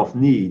of your health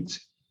needs,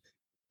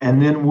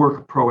 and then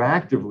work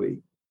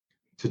proactively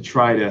to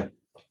try to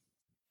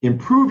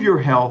improve your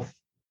health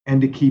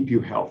and to keep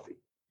you healthy.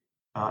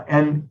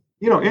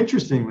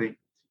 Interestingly,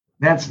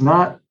 that's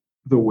not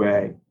the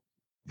way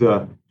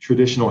the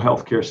traditional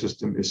healthcare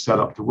system is set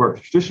up to work.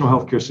 The traditional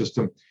healthcare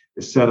system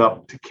is set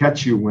up to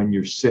catch you when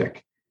you're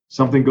sick.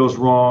 Something goes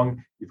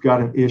wrong, you've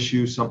got an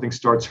issue, something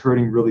starts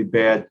hurting really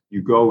bad,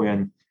 you go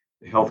in,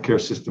 the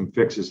healthcare system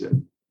fixes it.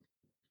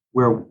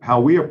 How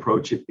we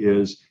approach it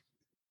is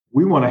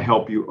we want to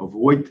help you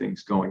avoid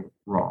things going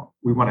wrong.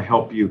 We want to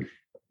help you,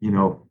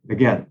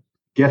 again,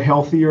 get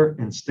healthier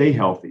and stay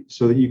healthy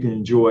so that you can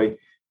enjoy,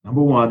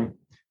 number one,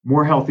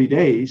 more healthy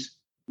days,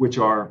 which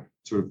are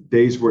sort of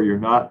days where you're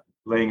not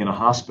laying in a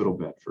hospital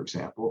bed, for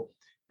example,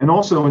 and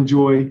also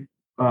enjoy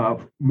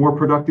more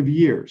productive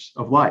years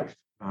of life.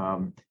 I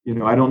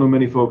don't know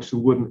many folks who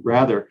wouldn't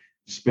rather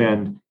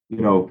spend,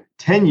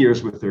 10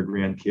 years with their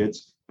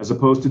grandkids as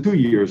opposed to 2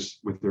 years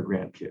with their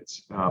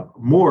grandkids.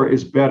 More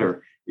is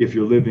better if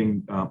you're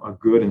living a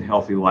good and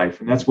healthy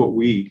life. And that's what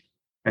we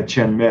at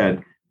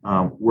Chenmed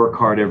work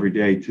hard every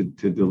day to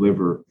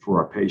deliver for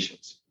our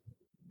patients.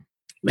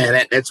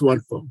 Man, that's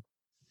wonderful.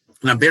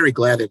 And I'm very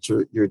glad that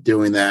you're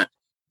doing that.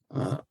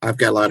 I've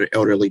got a lot of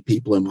elderly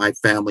people in my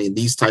family, and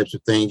these types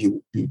of things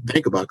you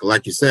think about,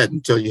 like you said,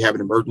 until you have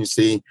an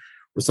emergency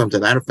or something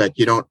to that effect,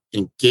 you don't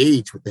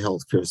engage with the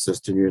healthcare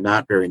system. You're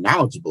not very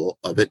knowledgeable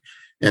of it.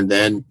 And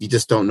then you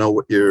just don't know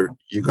what you're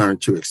going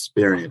to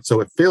experience.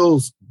 So it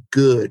feels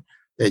good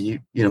that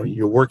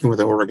you're working with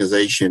an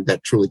organization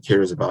that truly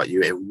cares about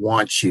you and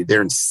wants you.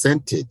 They're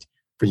incented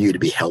for you to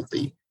be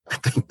healthy. I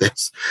think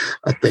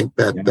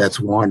that's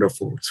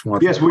wonderful. It's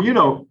wonderful. Yes,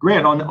 well,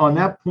 Grant, on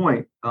that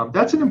point,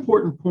 that's an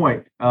important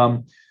point.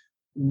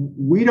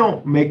 We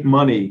don't make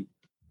money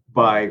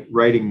by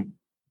writing,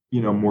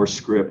 more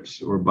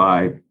scripts or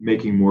by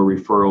making more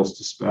referrals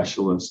to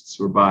specialists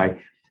or by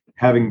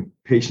having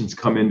patients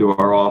come into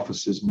our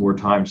offices more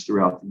times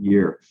throughout the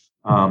year.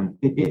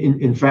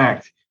 In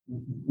fact,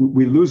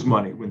 we lose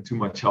money when too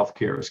much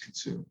healthcare is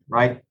consumed,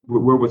 right?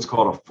 We're what's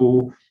called a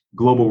full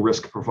global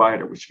risk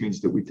provider, which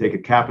means that we take a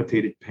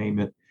capitated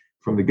payment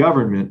from the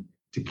government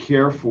to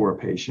care for a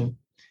patient.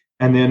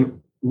 And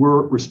then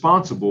we're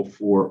responsible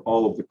for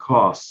all of the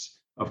costs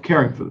of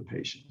caring for the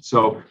patient.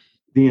 So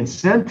the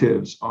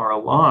incentives are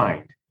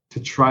aligned to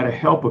try to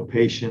help a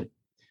patient,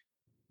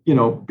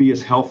 be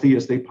as healthy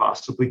as they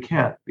possibly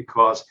can,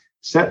 because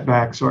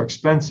setbacks are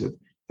expensive.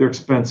 They're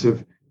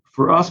expensive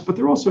for us, but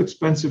they're also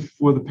expensive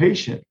for the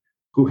patient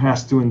who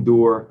has to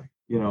endure,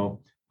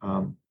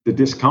 the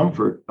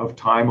discomfort of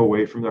time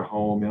away from their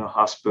home in a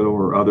hospital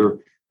or other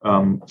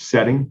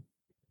setting.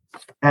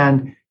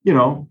 And,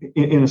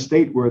 in a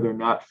state where they're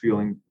not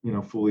feeling,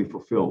 fully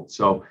fulfilled.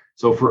 So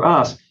for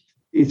us,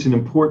 it's an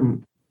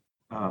important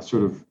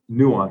sort of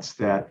nuance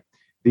that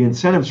the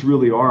incentives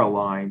really are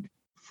aligned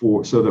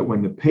so that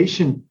when the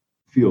patient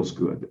feels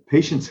good, the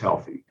patient's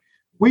healthy,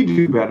 we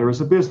do better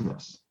as a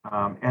business.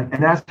 And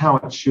that's how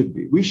it should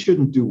be. We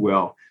shouldn't do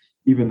well,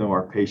 even though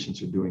our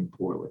patients are doing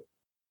poorly.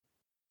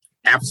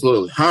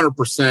 Absolutely.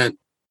 100%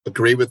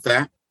 agree with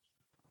that.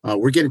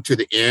 We're getting to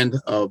the end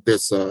of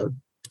this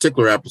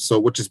particular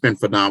episode, which has been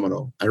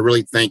phenomenal. I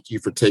really thank you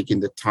for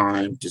taking the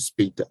time to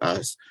speak to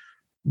us.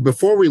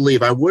 Before we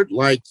leave, I would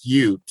like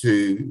you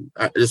to,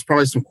 there's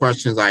probably some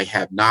questions I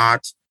have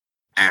not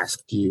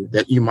asked you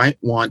that you might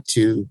want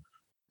to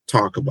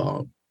talk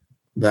about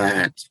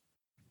that,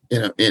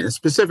 and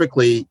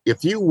specifically,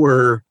 if you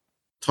were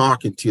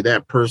talking to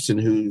that person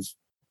who's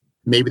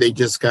maybe they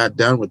just got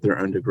done with their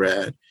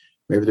undergrad,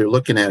 maybe they're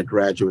looking at a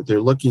graduate,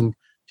 they're looking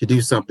to do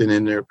something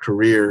in their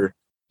career,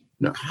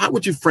 how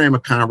would you frame a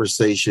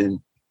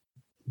conversation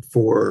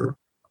for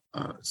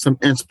some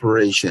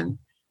inspiration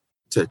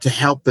to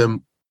help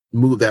them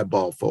move that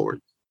ball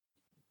forward?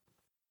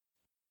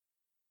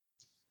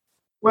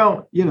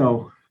 Well,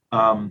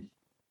 I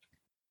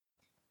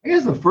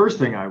guess the first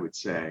thing I would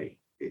say,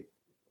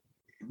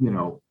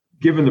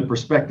 given the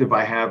perspective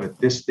I have at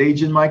this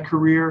stage in my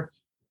career,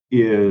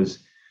 is,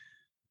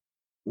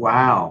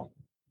 wow,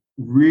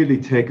 really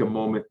take a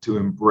moment to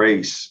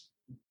embrace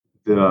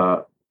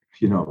the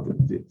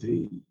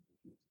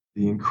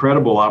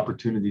incredible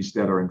opportunities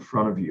that are in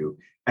front of you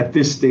at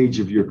this stage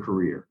of your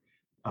career,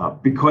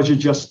 because you're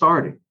just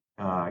starting.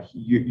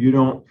 You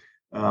don't.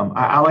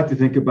 I like to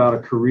think about a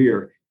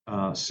career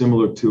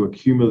similar to a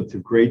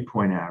cumulative grade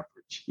point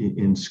average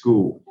in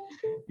school.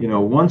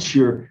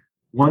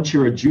 Once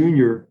you're a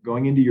junior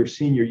going into your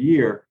senior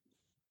year,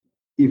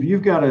 if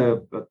you've got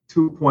a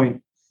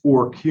 2.4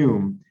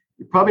 cum,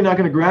 you're probably not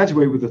going to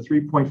graduate with a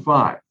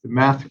 3.5. The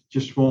math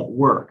just won't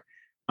work.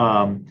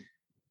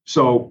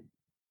 So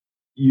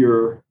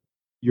your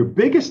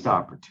biggest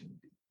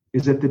opportunity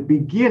is at the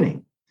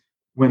beginning,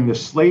 when the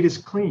slate is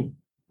clean,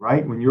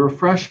 right? When you're a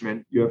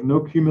freshman, you have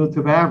no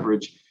cumulative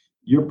average,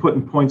 you're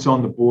putting points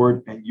on the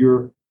board and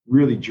you're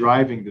really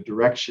driving the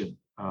direction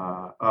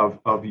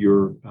of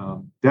your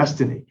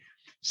destiny.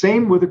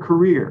 Same with a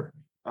career.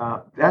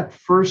 That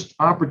first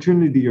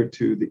opportunity or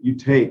two that you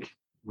take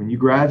when you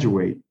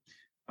graduate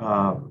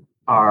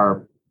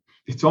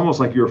it's almost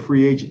like you're a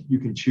free agent. You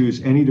can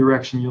choose any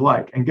direction you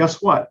like. And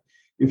guess what?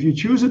 If you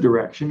choose a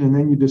direction and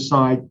then you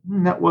decide,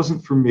 that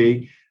wasn't for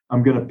me,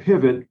 I'm going to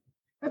pivot,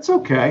 that's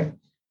okay.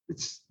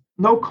 It's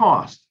no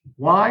cost.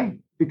 Why?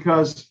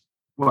 Because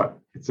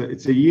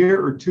it's a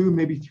year or two,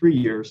 maybe 3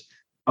 years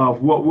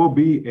of what will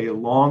be a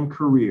long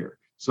career.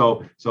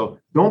 So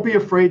don't be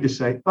afraid to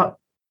say,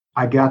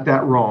 I got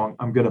that wrong.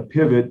 I'm going to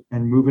pivot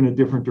and move in a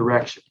different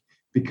direction,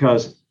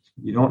 because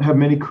you don't have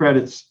many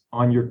credits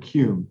on your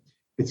cum.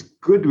 it's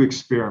good to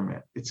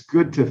experiment. It's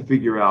good to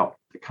figure out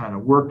the kind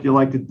of work you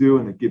like to do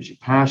and that gives you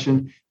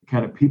passion, the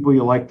kind of people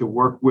you like to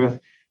work with,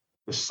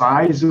 the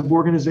size of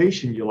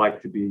organization you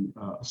like to be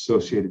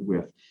associated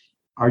with.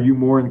 Are you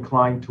more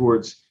inclined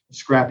towards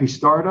scrappy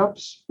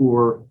startups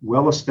or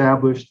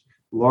well-established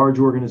large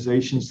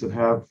organizations that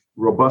have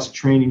robust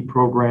training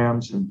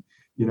programs and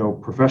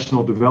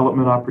professional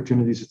development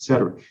opportunities, et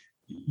cetera?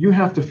 You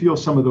have to feel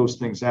some of those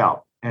things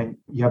out, and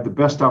you have the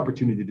best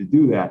opportunity to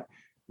do that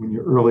when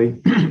you're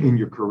early in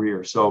your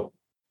career. So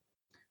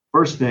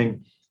first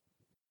thing,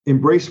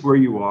 embrace where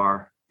you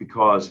are,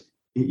 because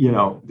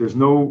there's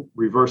no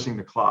reversing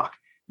the clock.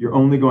 You're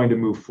only going to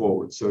move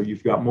forward. So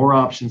you've got more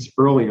options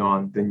early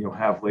on than you'll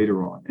have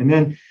later on. And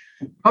then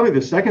probably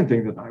the second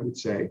thing that I would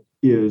say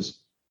is,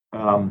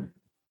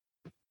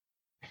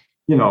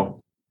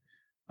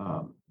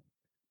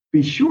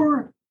 be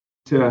sure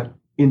to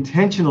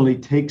intentionally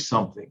take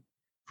something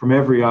from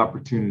every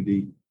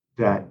opportunity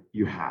that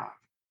you have.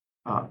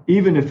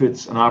 Even if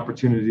it's an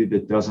opportunity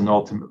that doesn't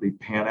ultimately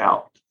pan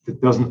out,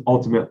 that doesn't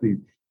ultimately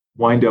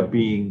wind up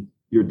being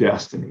your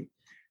destiny.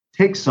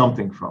 Take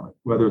something from it,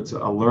 whether it's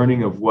a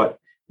learning of what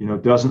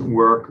doesn't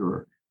work,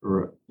 or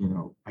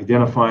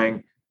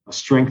identifying a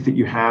strength that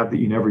you have that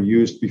you never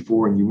used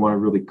before and you want to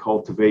really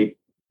cultivate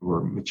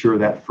or mature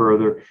that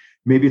further.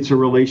 Maybe it's a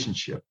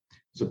relationship.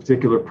 There's a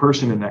particular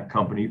person in that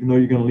company. Even though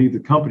you're going to leave the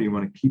company, you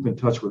want to keep in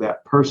touch with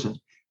that person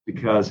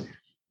because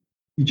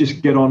you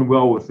just get on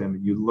well with them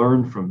and you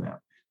learn from them.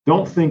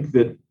 Don't think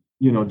that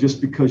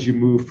just because you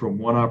move from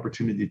one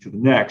opportunity to the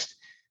next,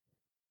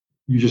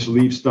 you just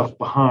leave stuff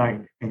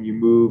behind and you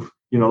move.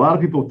 A lot of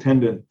people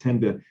tend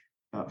to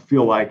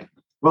feel like,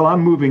 well,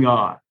 I'm moving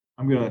on.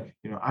 I'm gonna,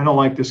 I don't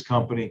like this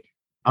company.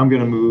 I'm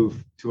gonna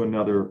move to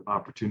another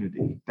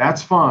opportunity.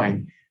 That's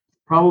fine.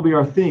 Probably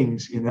are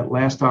things in that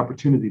last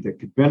opportunity that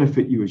could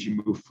benefit you as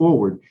you move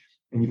forward.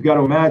 And you've got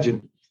to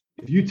imagine,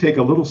 if you take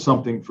a little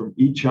something from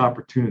each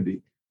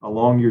opportunity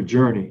along your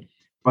journey,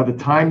 by the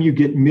time you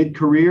get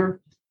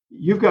mid-career,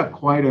 you've got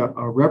quite a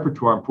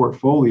repertoire and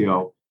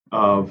portfolio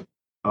of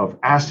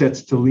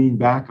assets to lean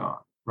back on,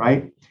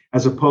 right?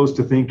 As opposed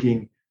to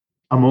thinking,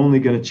 I'm only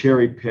going to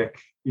cherry pick,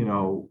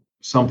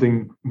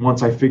 something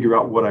once I figure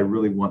out what I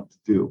really want to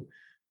do.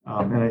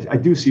 And I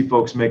do see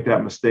folks make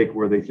that mistake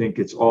where they think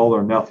it's all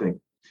or nothing.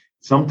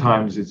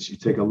 Sometimes it's you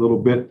take a little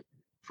bit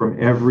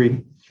from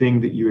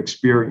everything that you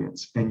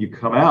experience and you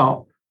come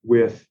out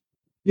with,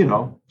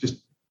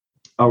 just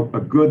a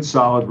good,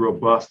 solid,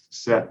 robust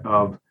set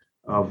of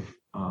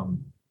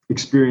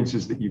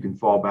experiences that you can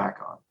fall back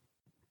on.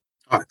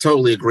 I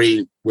totally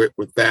agree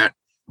with that.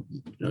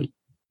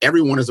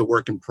 Everyone is a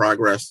work in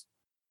progress.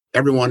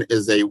 Everyone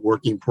is a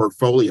working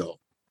portfolio,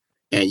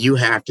 and you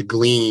have to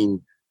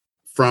glean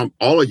from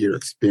all of your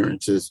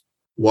experiences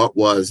what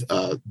was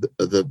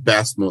the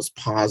best, most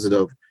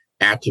positive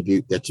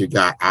attribute that you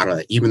got out of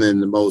it, even in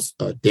the most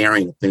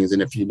daring of things.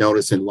 And if you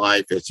notice in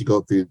life, as you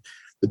go through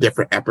the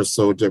different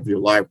episodes of your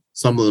life,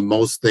 some of the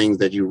most things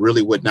that you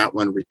really would not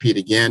want to repeat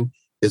again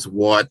is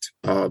what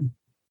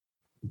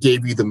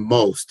gave you the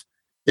most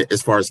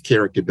as far as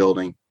character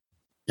building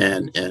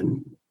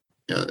and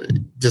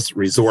just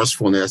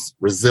resourcefulness,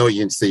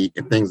 resiliency,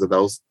 and things of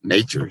those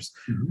natures.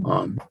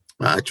 Mm-hmm.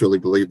 I truly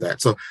believe that.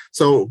 So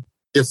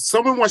if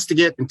someone wants to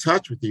get in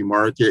touch with you,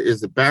 Mark,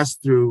 is it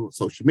best through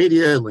social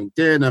media,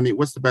 LinkedIn? I mean,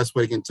 what's the best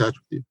way to get in touch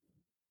with you?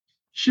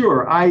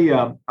 Sure.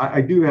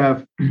 I do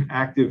have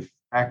active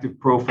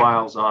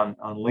profiles on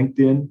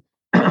LinkedIn.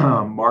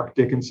 Mark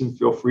Dickinson.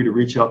 Feel free to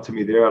reach out to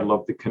me there. I'd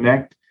love to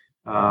connect.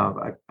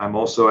 I'm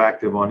also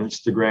active on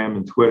Instagram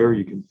and Twitter.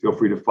 You can feel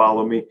free to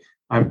follow me.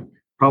 I'm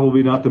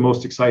probably not the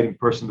most exciting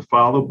person to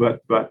follow,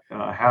 but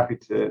happy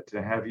to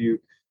have you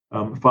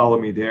follow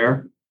me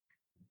there.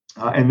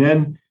 And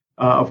then,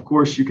 of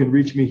course, you can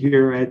reach me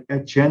here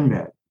at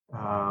Chenmed.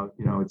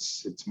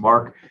 It's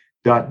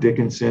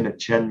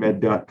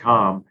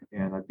mark.dickinson@chenmed.com,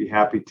 and I'd be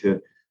happy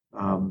to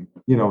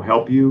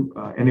help you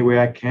any way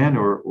I can,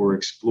 or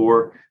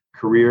explore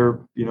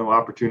career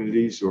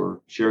opportunities, or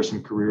share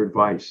some career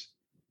advice.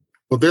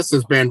 Well, this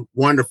has been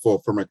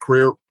wonderful from a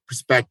career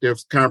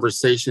perspective,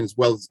 conversation as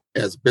well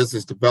as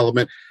business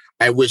development.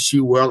 I wish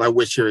you well. I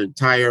wish your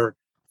entire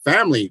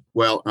family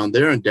well on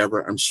their endeavor.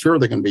 I'm sure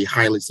they're going to be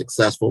highly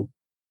successful.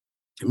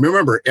 And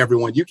remember,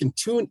 everyone, you can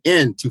tune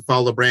in to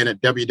Follow the Brand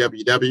at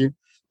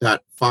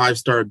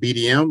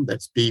www.5starbdm.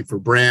 That's B for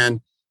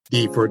brand,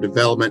 D for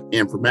development,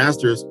 and for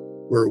masters,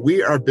 where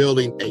we are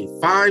building a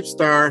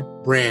 5-star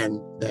brand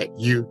that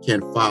you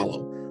can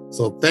follow.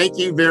 So thank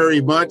you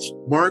very much,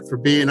 Mark, for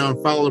being on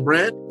Follow the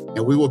Brand,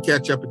 and we will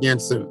catch up again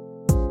soon.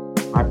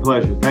 My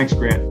pleasure. Thanks,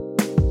 Grant.